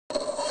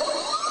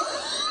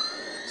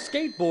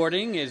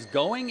Skateboarding is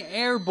going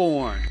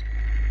airborne,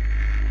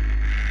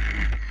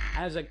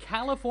 as a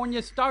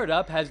California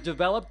startup has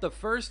developed the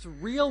first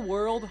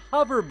real-world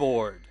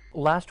hoverboard.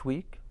 Last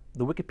week,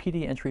 the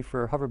Wikipedia entry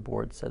for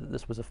hoverboard said that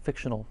this was a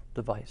fictional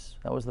device.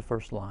 That was the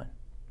first line.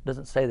 It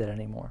doesn't say that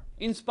anymore.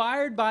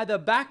 Inspired by the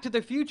Back to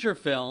the Future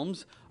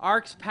films,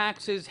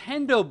 Arxpax's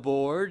Hendo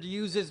board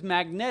uses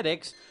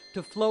magnetics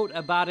to float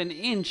about an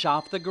inch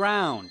off the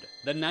ground.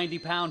 The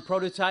 90-pound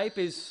prototype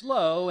is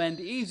slow and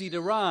easy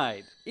to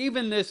ride.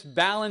 Even this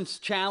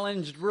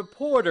balance-challenged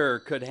reporter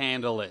could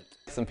handle it.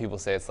 Some people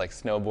say it's like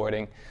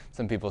snowboarding.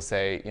 Some people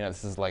say,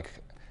 this is like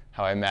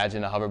how I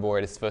imagine a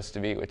hoverboard is supposed to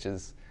be, which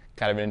is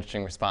kind of an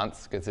interesting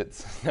response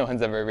because no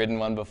one's ever ridden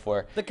one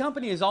before. The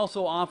company is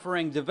also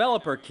offering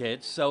developer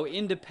kits so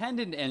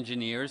independent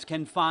engineers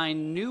can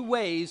find new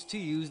ways to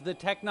use the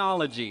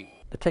technology.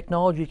 The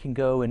technology can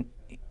go in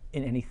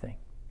anything.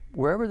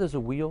 Wherever there's a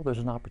wheel, there's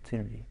an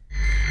opportunity.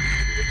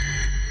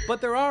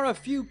 But there are a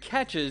few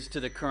catches to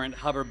the current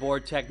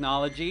hoverboard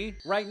technology.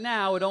 Right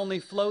now, it only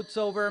floats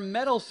over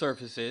metal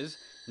surfaces,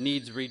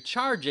 needs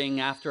recharging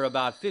after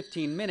about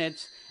 15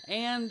 minutes,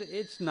 and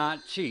it's not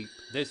cheap.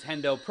 This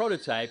Hendo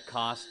prototype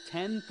costs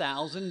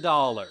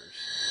 $10,000.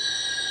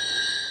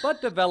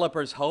 But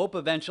developers hope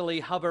eventually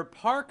hover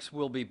parks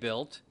will be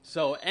built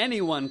so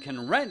anyone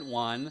can rent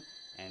one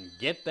and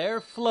get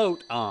their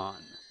float on.